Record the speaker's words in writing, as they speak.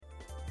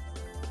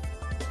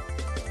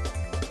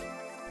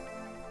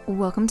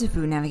Welcome to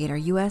Food Navigator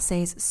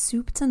USA's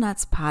Soup to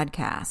Nuts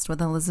podcast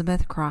with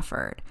Elizabeth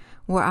Crawford,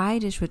 where I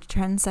dish with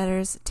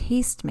trendsetters,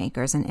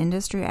 tastemakers, and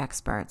industry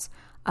experts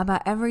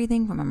about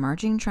everything from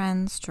emerging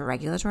trends to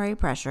regulatory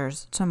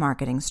pressures to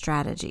marketing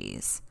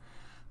strategies.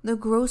 The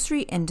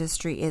grocery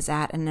industry is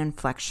at an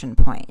inflection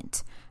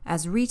point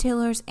as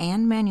retailers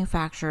and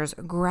manufacturers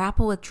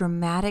grapple with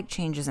dramatic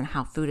changes in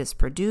how food is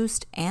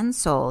produced and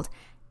sold,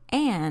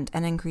 and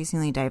an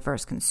increasingly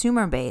diverse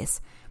consumer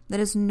base that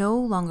is no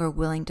longer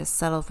willing to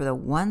settle for the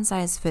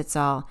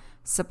one-size-fits-all,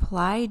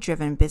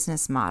 supply-driven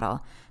business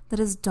model that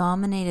has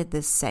dominated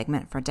this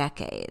segment for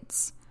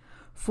decades.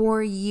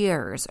 For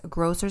years,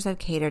 grocers have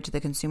catered to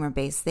the consumer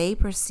base they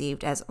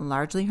perceived as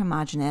largely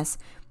homogenous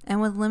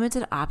and with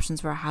limited options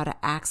for how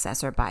to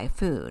access or buy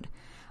food,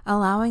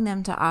 allowing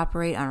them to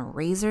operate on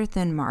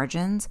razor-thin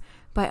margins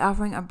by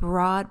offering a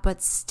broad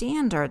but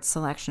standard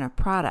selection of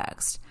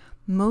products,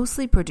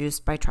 mostly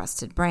produced by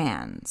trusted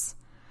brands.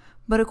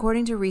 But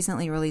according to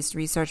recently released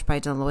research by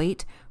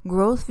Deloitte,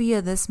 growth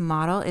via this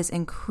model is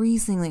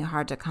increasingly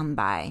hard to come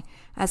by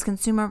as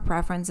consumer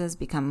preferences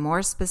become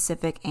more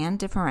specific and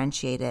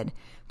differentiated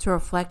to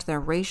reflect their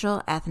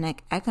racial,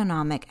 ethnic,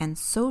 economic, and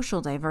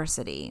social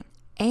diversity,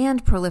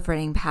 and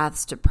proliferating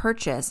paths to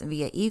purchase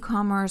via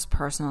e-commerce,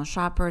 personal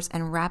shoppers,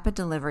 and rapid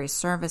delivery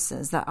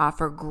services that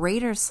offer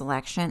greater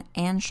selection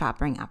and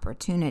shopping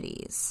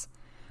opportunities.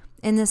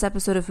 In this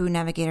episode of Food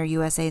Navigator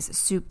USA's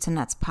Soup to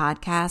Nuts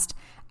podcast,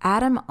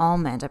 Adam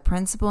Almond, a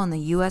principal in the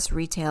U.S.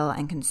 retail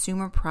and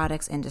consumer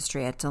products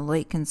industry at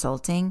Deloitte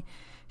Consulting,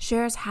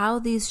 shares how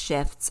these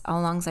shifts,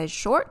 alongside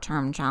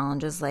short-term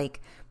challenges like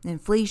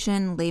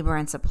inflation, labor,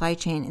 and supply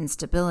chain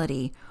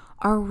instability,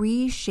 are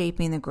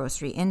reshaping the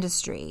grocery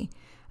industry,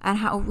 and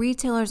how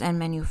retailers and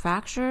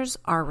manufacturers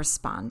are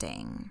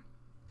responding.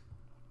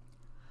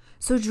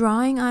 So,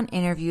 drawing on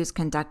interviews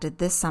conducted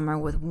this summer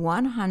with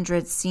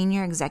 100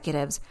 senior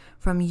executives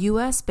from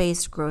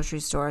U.S.-based grocery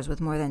stores with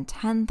more than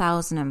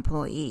 10,000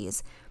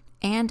 employees,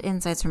 and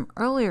insights from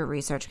earlier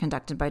research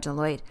conducted by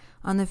Deloitte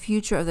on the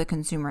future of the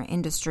consumer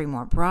industry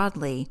more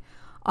broadly,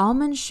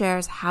 Almond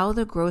shares how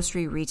the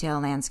grocery retail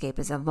landscape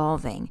is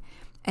evolving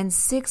and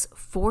 6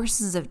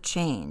 forces of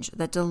change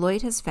that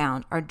Deloitte has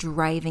found are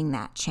driving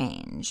that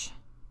change.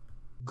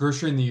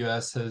 Grocery in the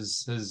U.S.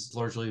 has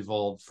largely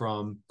evolved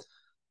from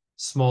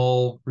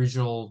small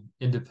regional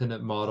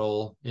independent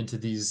model into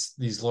these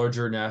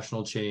larger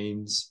national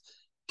chains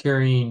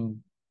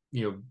carrying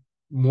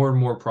more and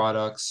more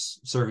products,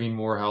 serving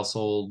more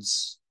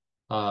households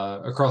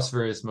across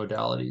various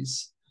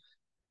modalities.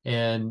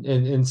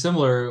 And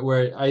similar,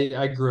 where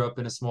I grew up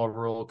in a small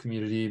rural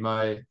community,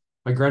 my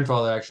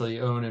grandfather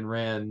actually owned and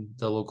ran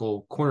the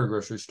local corner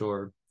grocery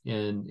store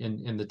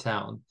in the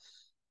town.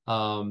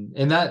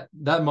 And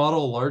that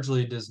model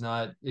largely does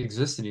not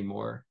exist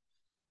anymore.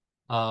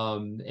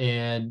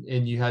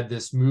 And you had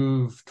this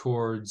move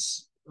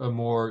towards a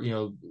more,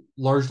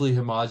 largely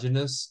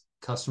homogenous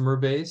customer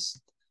base,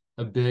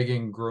 a big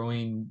and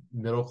growing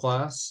middle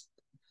class.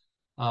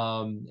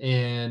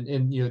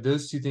 And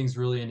those two things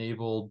really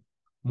enabled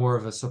more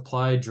of a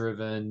supply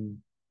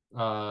driven,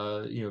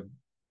 kind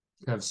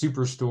of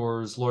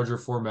superstores, larger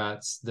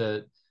formats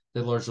that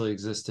largely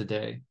exist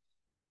today.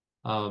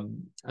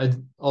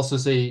 I'd also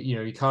say,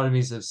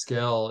 economies of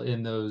scale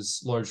in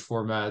those large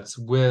formats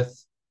with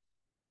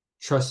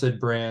trusted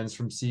brands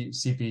from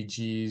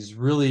CPGs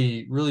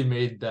really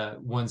made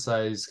that one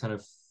size kind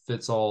of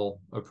fits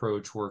all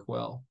approach work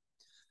well.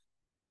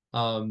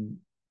 And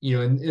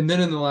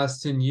then in the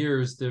last 10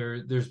 years,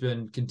 there's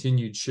been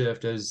continued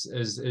shift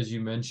as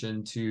you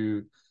mentioned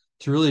to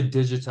really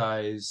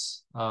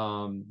digitize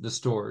the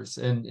stores,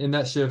 and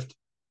that shift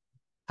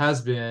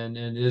has been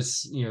and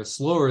is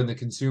slower in the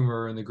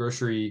consumer and the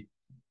grocery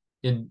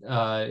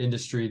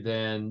industry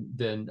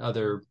than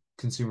other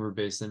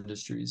consumer-based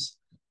industries.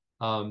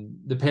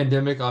 The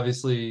pandemic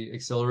obviously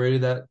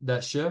accelerated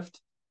that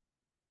shift.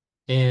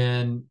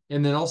 And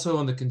then also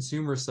on the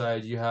consumer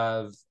side, you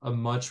have a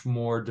much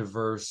more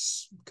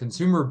diverse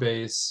consumer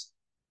base,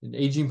 an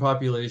aging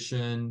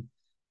population,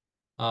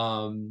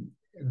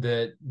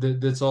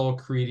 that's all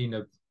creating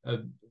a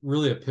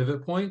really a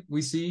pivot point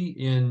we see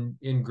in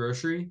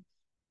grocery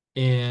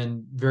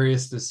and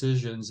various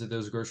decisions that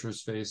those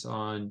grocers face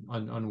on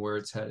where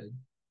it's headed.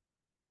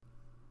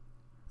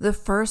 The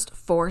first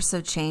force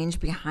of change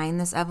behind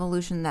this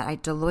evolution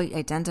that Deloitte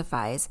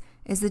identifies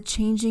is the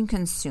changing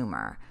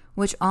consumer,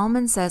 which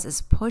Almond says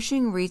is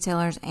pushing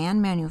retailers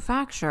and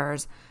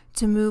manufacturers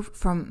to move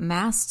from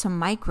mass to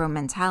micro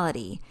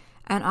mentality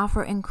and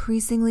offer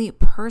increasingly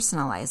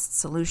personalized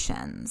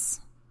solutions.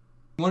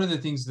 One of the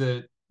things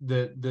that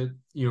we're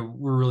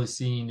really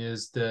seeing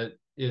is that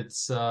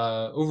it's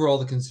overall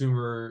the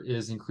consumer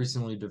is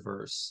increasingly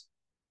diverse.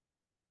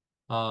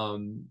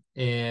 And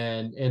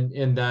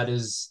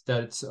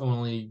that's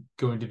only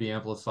going to be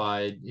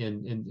amplified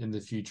in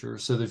the future.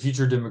 So the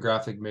future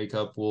demographic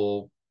makeup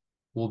will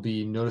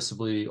be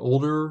noticeably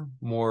older,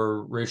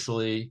 more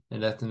racially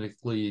and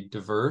ethnically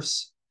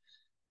diverse.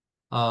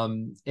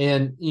 And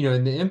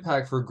the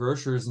impact for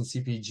grocers and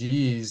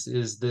CPGs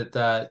is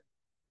that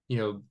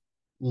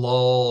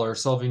lull or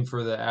solving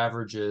for the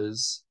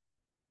averages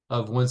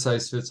of one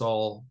size fits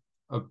all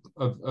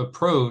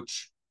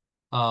approach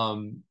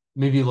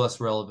may be less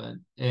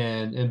relevant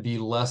and be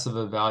less of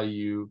a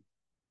value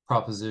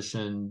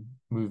proposition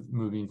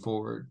moving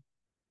forward.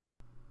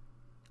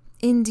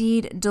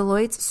 Indeed,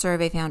 Deloitte's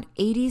survey found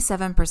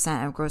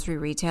 87% of grocery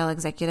retail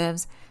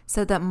executives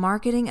said that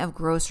marketing of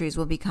groceries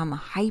will become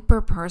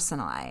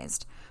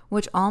hyper-personalized,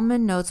 which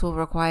Allman notes will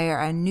require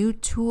a new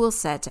tool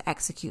set to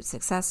execute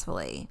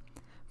successfully.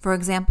 For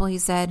example, he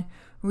said,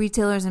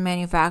 retailers and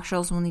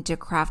manufacturers will need to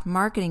craft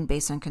marketing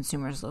based on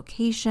consumers'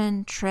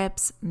 location,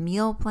 trips,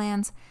 meal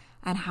plans,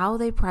 and how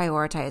they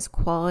prioritize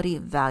quality,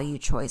 value,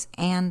 choice,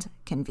 and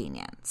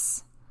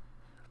convenience.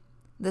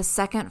 The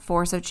second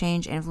force of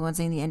change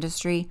influencing the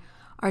industry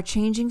are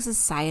changing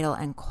societal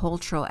and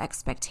cultural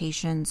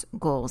expectations,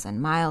 goals,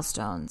 and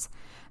milestones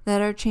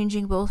that are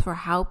changing both for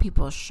how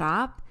people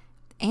shop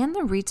and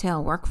the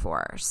retail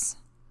workforce.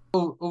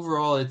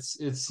 Overall, it's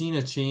seen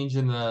a change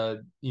in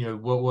the,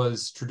 what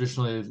was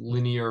traditionally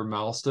linear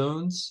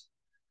milestones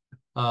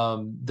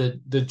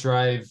that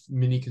drive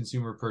many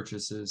consumer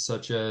purchases,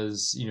 such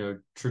as,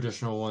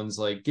 traditional ones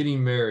like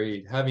getting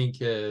married, having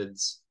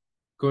kids,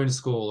 going to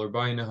school, or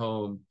buying a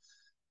home.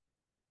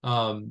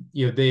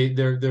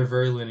 They're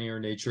very linear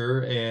in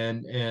nature,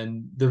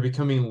 and they're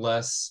becoming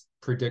less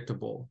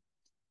predictable.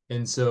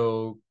 And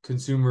so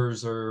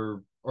consumers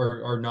are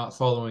not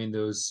following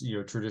those,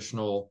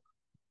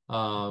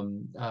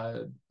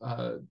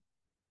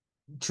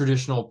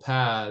 traditional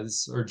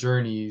paths or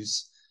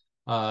journeys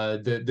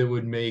that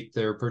would make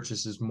their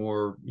purchases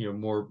more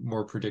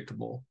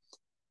predictable.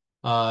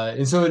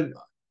 And so it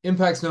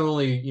impacts not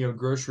only,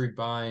 grocery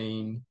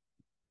buying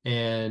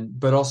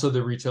but also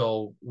the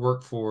retail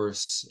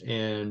workforce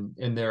and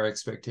their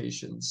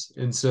expectations.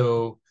 And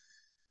so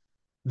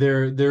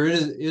there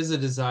is a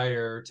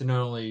desire to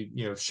not only,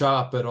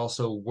 shop, but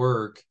also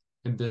work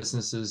in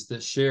businesses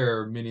that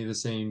share many of the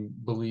same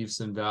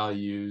beliefs and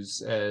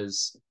values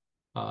as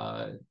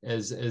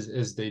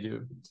they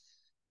do.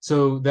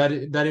 So that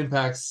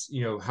impacts,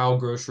 how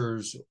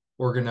grocers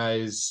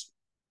organize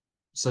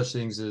such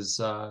things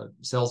as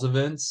sales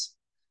events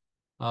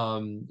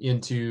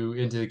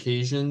into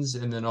occasions,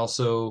 and then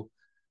also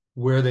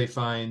where they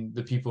find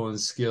the people and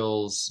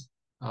skills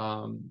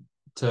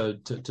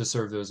to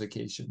serve those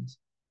occasions.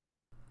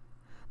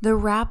 The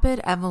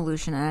rapid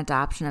evolution and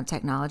adoption of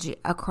technology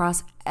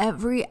across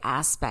every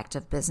aspect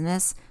of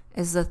business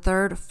is the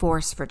third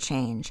force for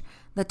change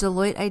that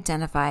Deloitte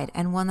identified,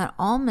 and one that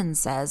Allman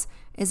says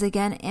is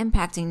again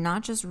impacting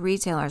not just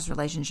retailers'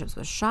 relationships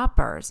with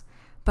shoppers,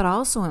 but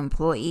also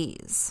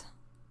employees.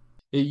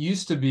 It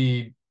used to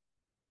be,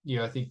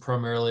 I think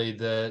primarily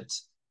that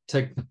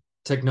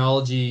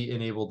technology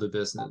enabled the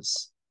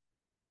business.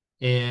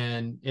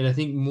 And I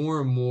think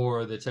more and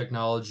more the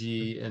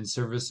technology and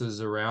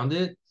services around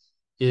it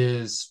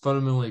is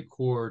fundamentally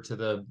core to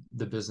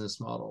the business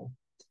model.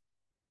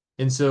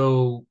 And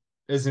so,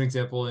 as an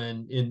example,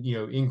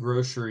 in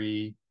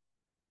grocery,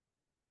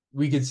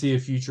 we could see a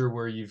future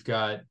where you've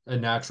got a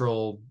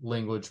natural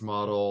language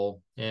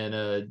model and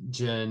a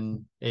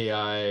generative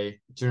AI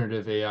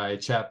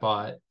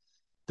chatbot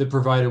that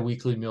provide a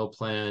weekly meal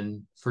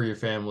plan for your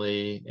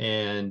family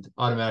and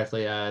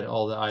automatically add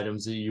all the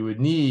items that you would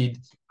need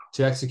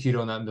to execute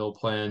on that meal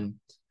plan,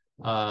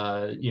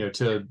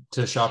 to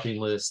shopping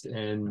list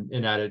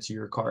and add it to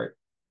your cart.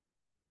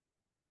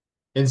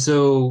 And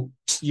so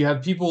you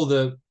have people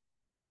that,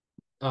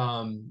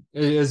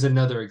 as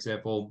another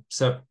example,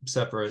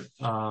 separate,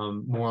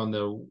 more on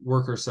the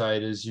worker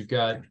side, is you've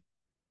got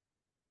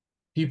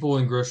people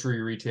in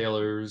grocery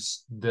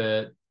retailers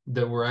that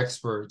were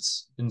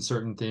experts in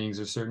certain things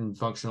or certain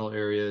functional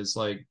areas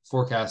like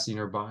forecasting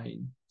or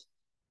buying.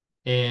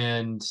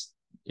 And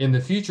in the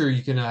future,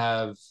 you can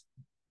have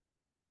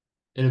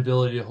an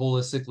ability to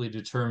holistically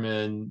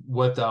determine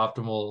what the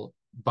optimal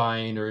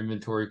buying or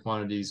inventory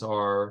quantities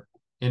are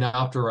and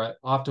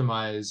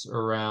optimize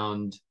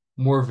around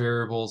more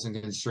variables and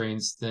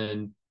constraints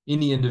than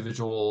any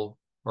individual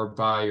or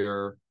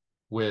buyer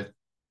with,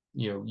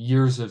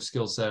 years of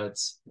skill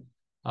sets,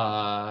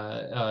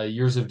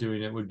 years of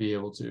doing it would be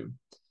able to.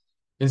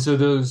 And so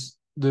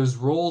those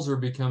roles are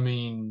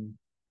becoming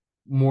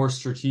more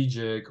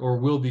strategic, or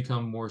will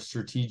become more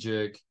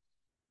strategic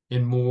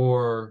and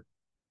more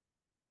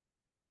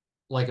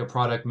like a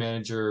product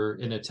manager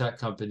in a tech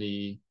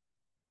company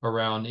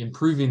around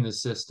improving the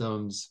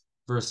systems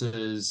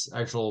versus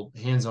actual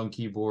hands on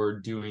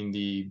keyboard doing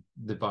the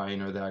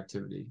buying or the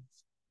activity.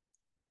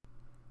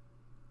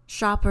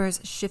 Shoppers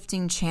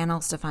shifting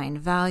channels to find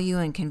value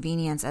and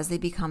convenience as they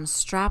become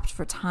strapped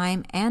for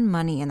time and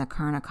money in the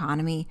current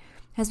economy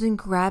has been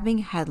grabbing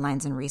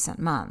headlines in recent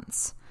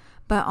months.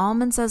 But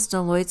Allman says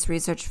Deloitte's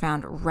research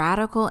found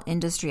radical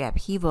industry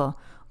upheaval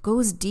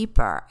goes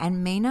deeper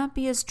and may not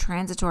be as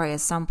transitory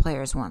as some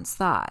players once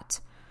thought.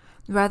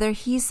 Rather,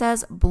 he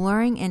says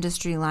blurring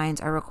industry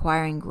lines are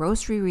requiring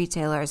grocery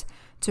retailers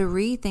to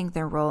rethink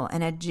their role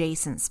in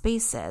adjacent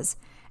spaces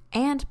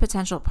and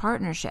potential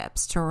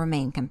partnerships to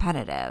remain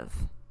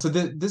competitive. So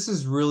this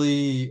is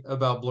really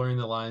about blurring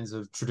the lines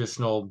of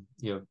traditional,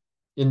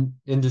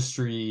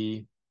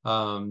 industry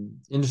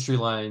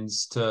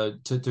lines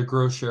to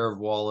grow share of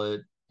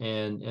wallet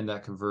and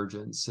that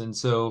convergence. And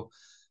so,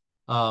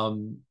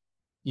 um,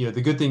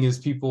 the good thing is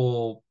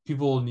people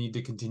need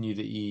to continue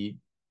to eat,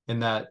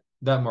 and that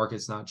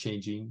market's not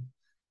changing.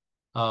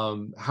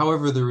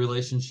 However, the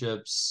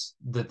relationships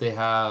that they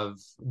have,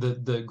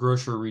 the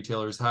grocery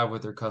retailers have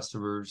with their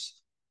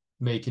customers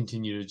may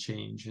continue to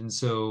change. And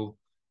so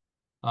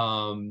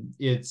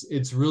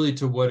it's really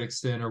to what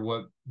extent or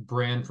what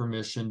brand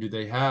permission do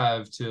they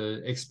have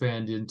to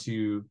expand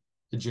into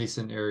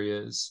adjacent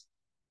areas,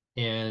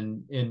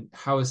 and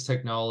how is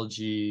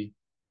technology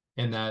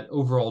and that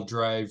overall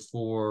drive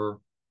for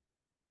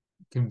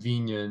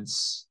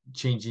convenience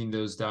changing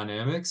those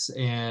dynamics,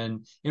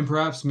 and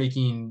perhaps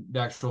making the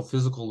actual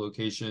physical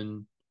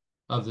location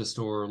of the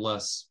store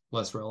less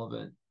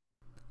relevant.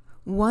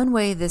 One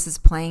way this is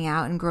playing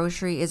out in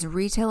grocery is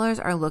retailers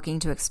are looking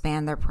to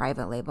expand their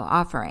private label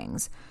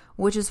offerings,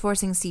 which is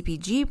forcing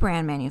CPG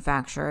brand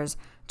manufacturers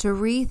to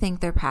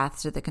rethink their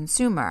path to the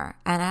consumer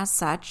and, as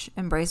such,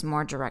 embrace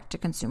more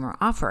direct-to-consumer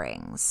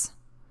offerings.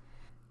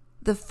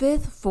 The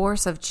fifth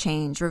force of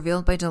change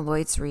revealed by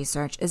Deloitte's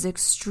research is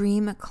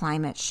extreme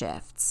climate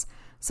shifts,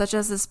 such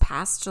as this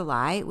past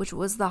July, which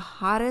was the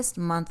hottest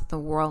month the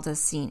world has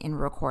seen in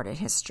recorded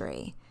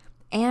history,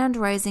 and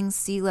rising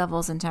sea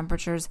levels and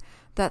temperatures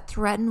that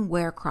threaten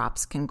where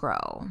crops can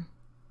grow.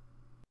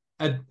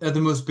 At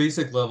the most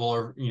basic level,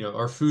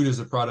 our food is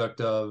a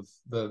product of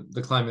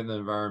the climate and the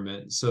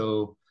environment.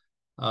 So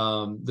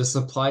the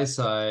supply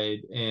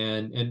side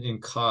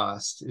and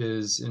cost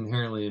is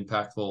inherently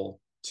impactful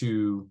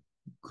to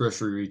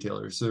grocery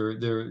retailers.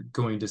 They're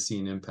going to see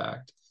an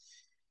impact.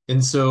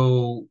 And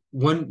so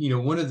one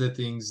of the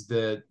things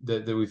that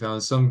we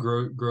found, some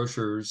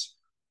grocers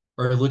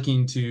are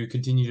looking to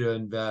continue to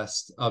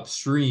invest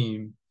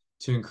upstream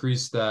to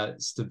increase that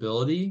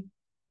stability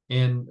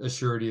and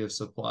assurity of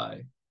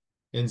supply.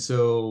 And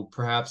so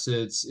perhaps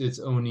it's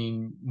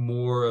owning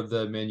more of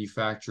the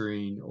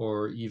manufacturing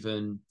or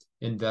even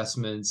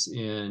investments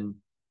in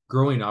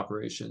growing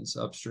operations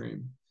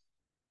upstream.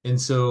 And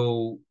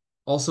so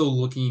also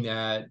looking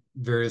at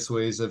various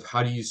ways of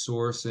how do you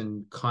source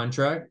and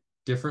contract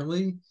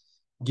differently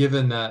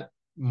given that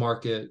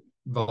market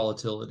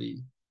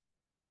volatility.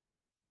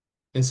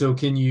 And so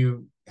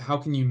how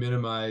can you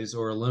minimize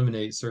or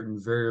eliminate certain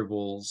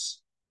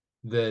variables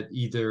that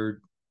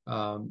either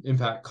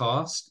impact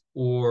cost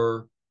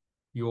or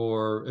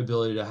your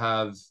ability to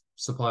have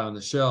supply on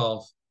the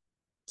shelf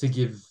to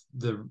give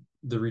the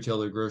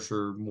retailer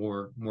grocer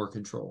more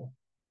control.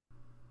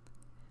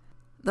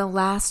 The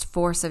last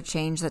force of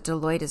change that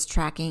Deloitte is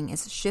tracking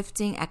is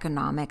shifting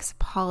economics,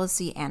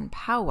 policy, and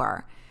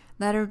power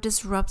that are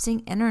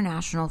disrupting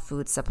international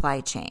food supply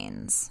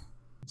chains.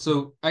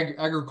 So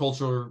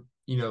agriculture,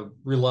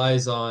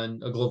 relies on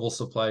a global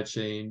supply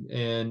chain,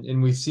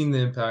 and we've seen the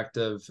impact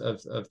of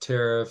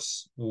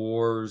tariffs,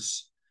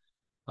 wars,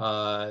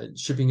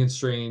 shipping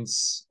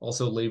constraints,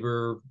 also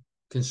labor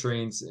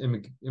constraints,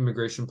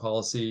 immigration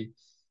policy,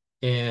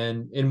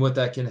 and what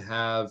that can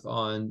have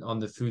on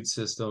the food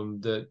system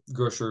that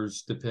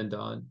grocers depend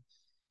on.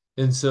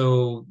 And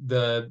so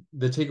the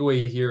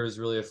takeaway here is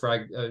really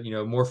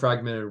more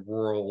fragmented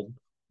world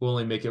will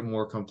only make it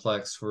more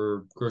complex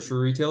for grocery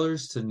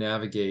retailers to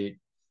navigate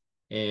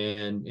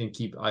and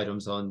keep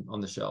items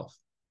on the shelf.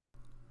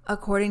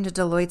 According to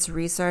Deloitte's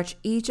research,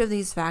 each of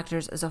these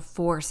factors is a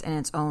force in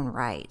its own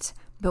right,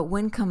 but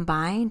when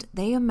combined,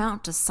 they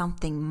amount to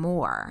something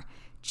more,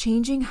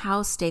 changing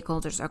how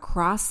stakeholders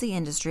across the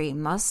industry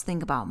must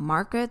think about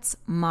markets,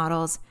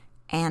 models,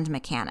 and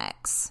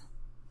mechanics.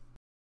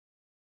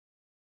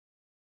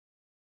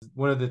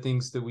 One of the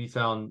things that we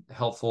found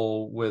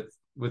helpful with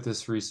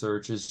this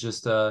research is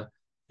just an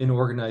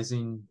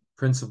organizing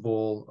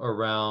principle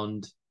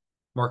around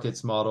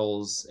markets,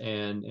 models,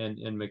 and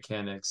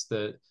mechanics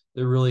that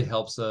really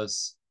helps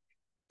us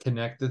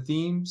connect the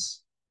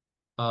themes,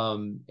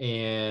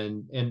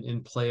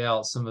 and play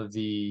out some of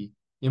the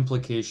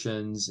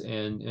implications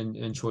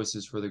and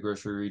choices for the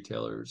grocery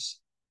retailers.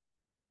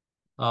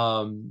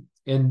 And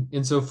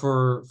so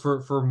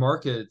for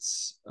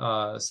markets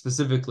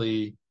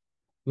specifically,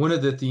 one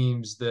of the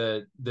themes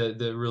that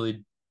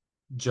really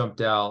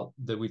jumped out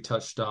that we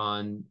touched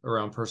on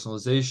around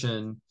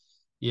personalization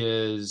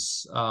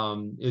is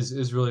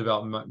really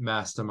about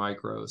mass to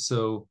micro.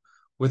 So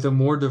with a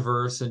more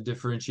diverse and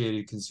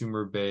differentiated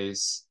consumer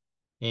base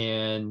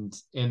and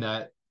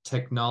that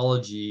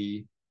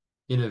technology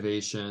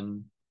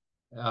innovation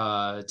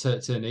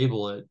to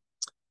enable it,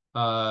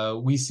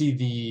 we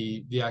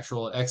see the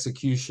actual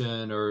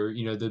execution or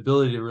the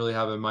ability to really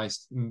have a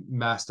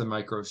mass to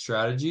micro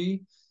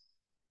strategy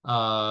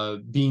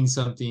being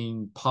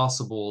something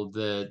possible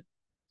that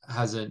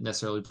hasn't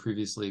necessarily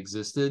previously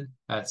existed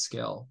at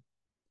scale.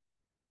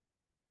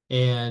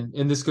 And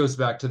this goes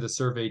back to the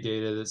survey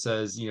data that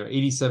says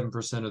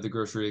 87% of the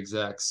grocery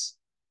execs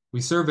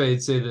we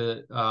surveyed say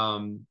that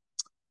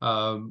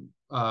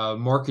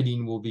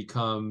marketing will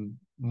become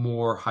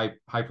more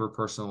hyper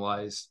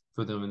personalized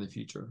for them in the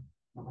future.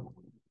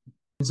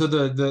 And so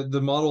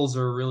the models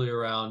are really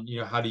around,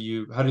 how do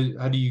you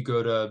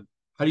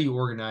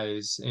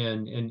organize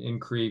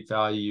and create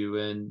value?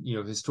 And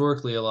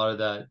historically, a lot of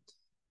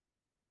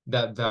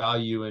that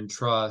value and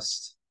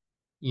trust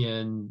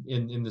in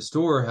the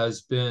store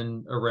has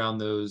been around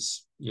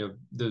those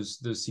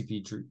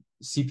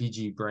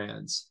CPG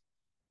brands.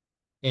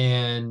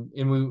 And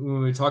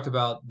when we talk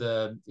about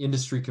the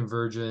industry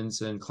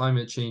convergence and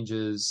climate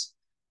changes,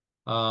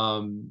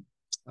 um,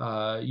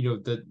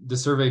 the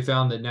survey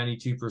found that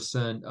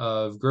 92%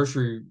 of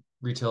grocery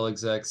retail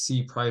execs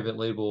see private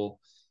label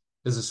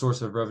as a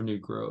source of revenue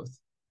growth.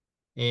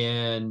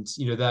 And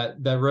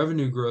that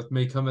revenue growth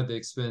may come at the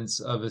expense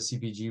of a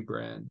CPG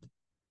brand.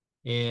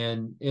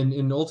 And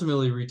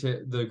ultimately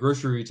the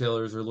grocery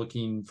retailers are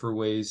looking for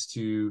ways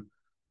to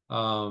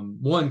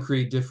one,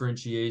 create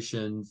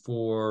differentiation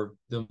for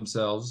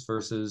themselves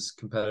versus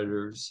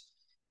competitors,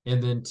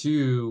 and then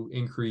two,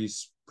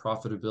 increase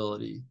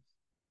profitability.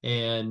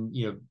 And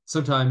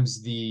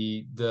sometimes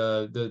the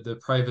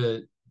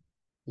private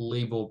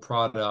label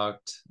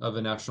product of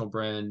a national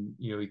brand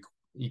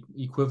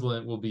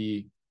equivalent will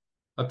be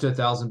up to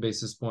 1,000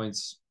 basis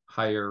points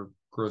higher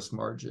gross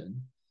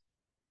margin.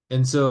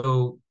 And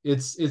so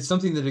it's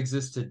something that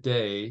exists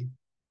today,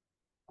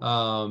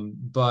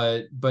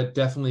 but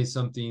definitely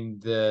something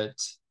that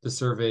the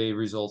survey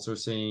results are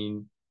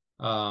saying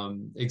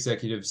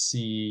executives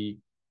see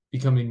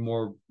becoming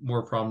more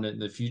prominent in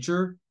the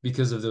future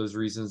because of those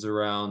reasons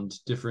around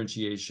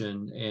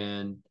differentiation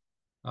and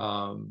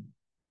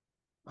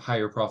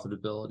higher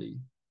profitability.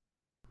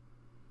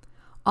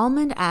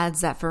 Almond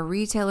adds that for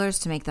retailers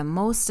to make the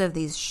most of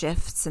these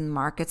shifts in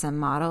markets and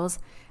models,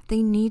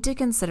 they need to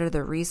consider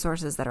the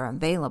resources that are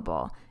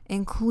available,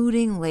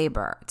 including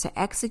labor, to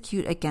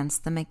execute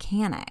against the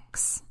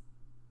mechanics.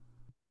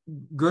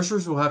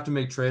 Grocers will have to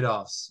make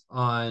trade-offs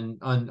on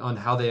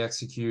how they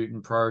execute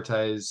and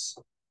prioritize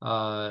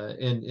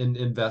in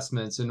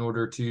investments in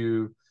order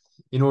to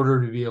be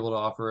able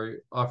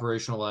to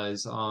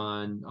operationalize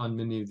on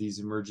many of these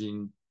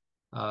emerging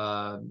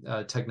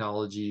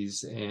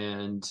technologies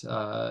and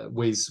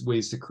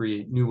ways to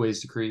create new ways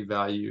to create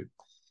value.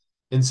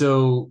 And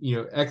so,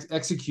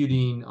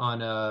 executing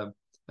on a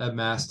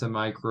mass to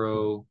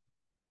micro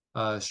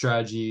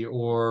strategy,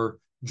 or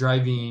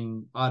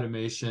driving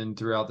automation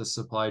throughout the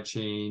supply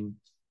chain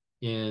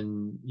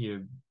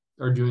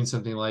or doing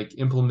something like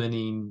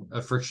implementing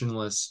a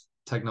frictionless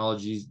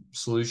technology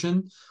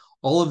solution,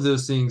 all of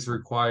those things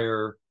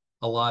require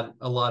a lot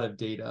of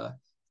data.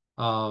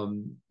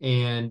 And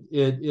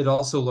it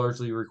also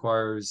largely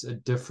requires a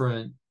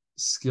different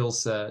skill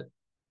set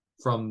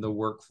from the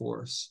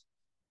workforce.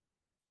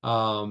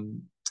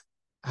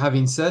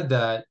 Having said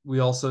that, we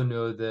also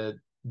know that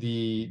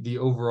the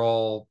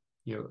overall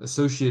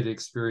associate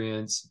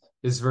experience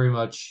is very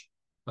much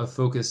a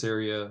focus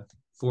area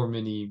for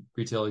many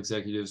retail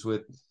executives,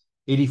 with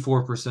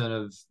 84%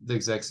 of the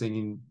execs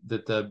thinking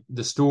that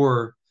the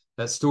store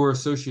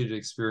associated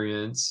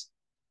experience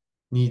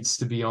needs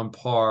to be on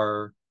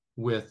par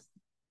with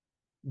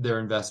their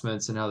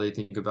investments and how they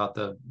think about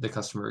the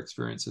customer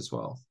experience as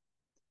well.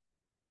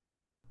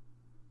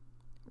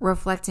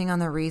 Reflecting on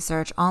the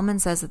research,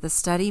 Almond says that the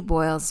study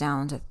boils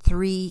down to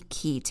 3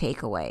 key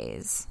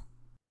takeaways.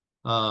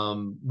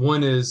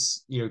 One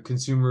is,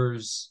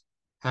 consumers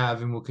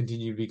have and will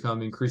continue to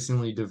become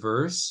increasingly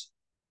diverse,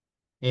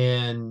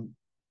 and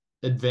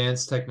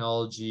advanced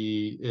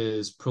technology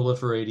is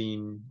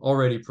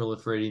already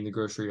proliferating the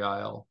grocery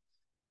aisle.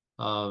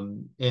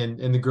 And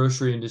the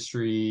grocery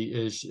industry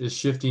is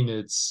shifting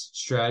its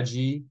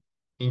strategy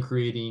in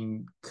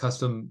creating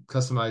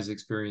customized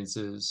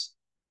experiences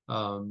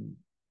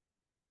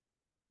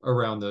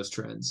around those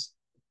trends.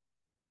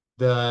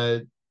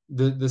 The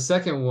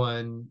second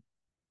one,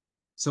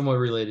 somewhat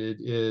related,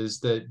 is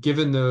that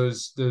given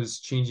those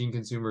changing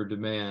consumer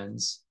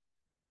demands,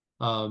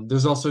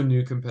 there's also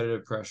new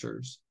competitive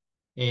pressures,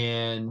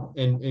 and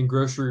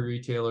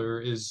grocery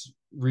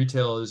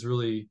retail is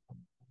really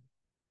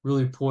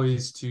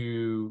poised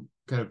to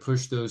kind of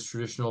push those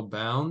traditional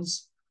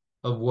bounds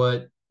of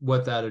what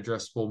that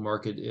addressable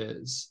market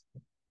is.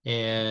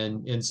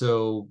 And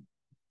so,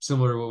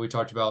 similar to what we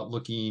talked about,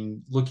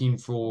 looking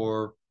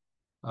for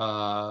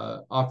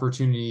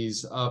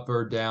opportunities up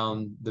or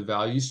down the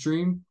value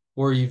stream,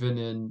 or even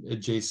in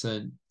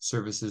adjacent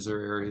services or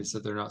areas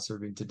that they're not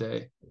serving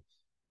today.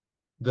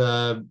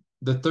 The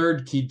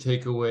third key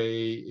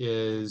takeaway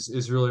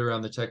is really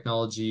around the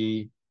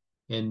technology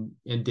and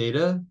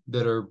data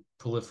that are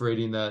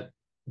proliferating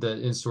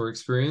the in-store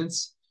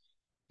experience,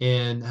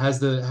 and have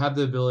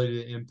the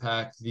ability to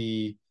impact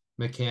the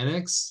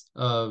mechanics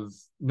of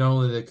not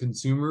only the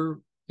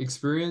consumer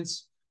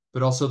experience,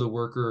 but also the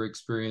worker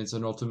experience,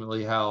 and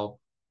ultimately how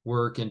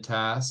work and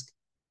task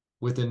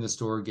within the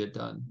store get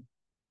done.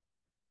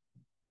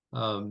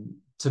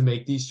 To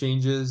make these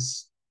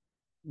changes,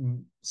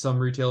 some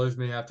retailers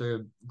may have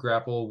to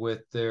grapple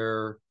with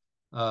their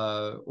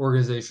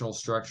organizational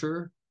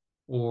structure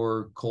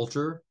or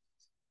culture,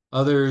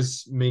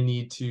 Others may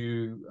need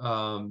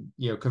to,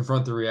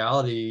 confront the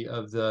reality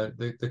of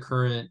the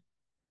current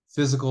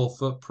physical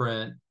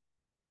footprint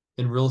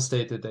in real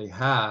estate that they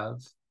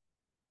have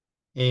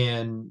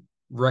and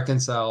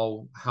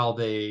reconcile how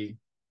they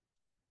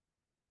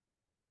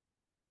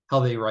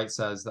right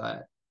size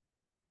that,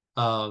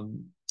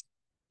 and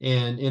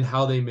in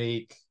how they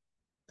make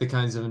the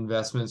kinds of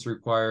investments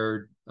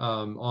required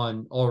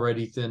on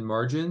already thin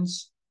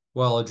margins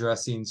while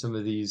addressing some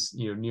of these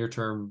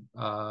near-term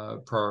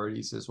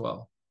priorities as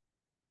well.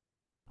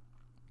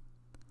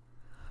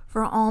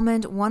 For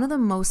Almond, one of the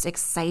most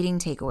exciting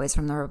takeaways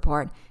from the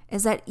report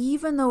is that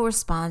even though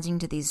responding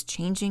to these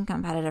changing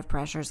competitive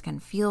pressures can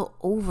feel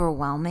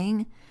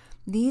overwhelming,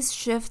 these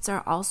shifts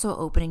are also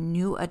opening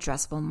new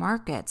addressable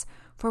markets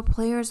for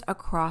players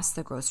across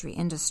the grocery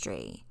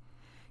industry.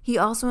 He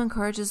also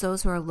encourages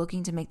those who are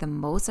looking to make the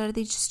most out of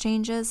these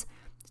changes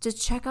to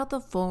check out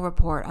the full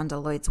report on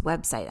Deloitte's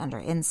website under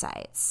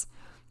Insights.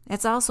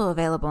 It's also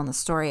available in the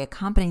story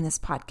accompanying this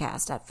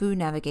podcast at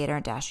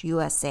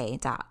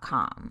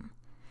foodnavigator-usa.com.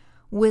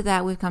 With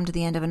that, we've come to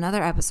the end of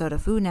another episode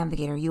of Food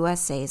Navigator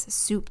USA's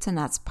Soup to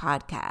Nuts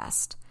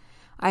podcast.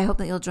 I hope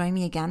that you'll join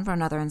me again for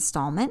another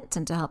installment,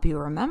 and to help you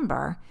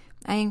remember,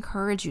 I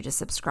encourage you to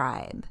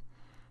subscribe.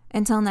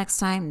 Until next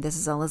time, this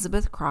is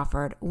Elizabeth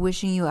Crawford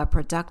wishing you a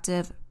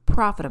productive,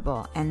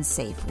 profitable, and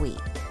safe week.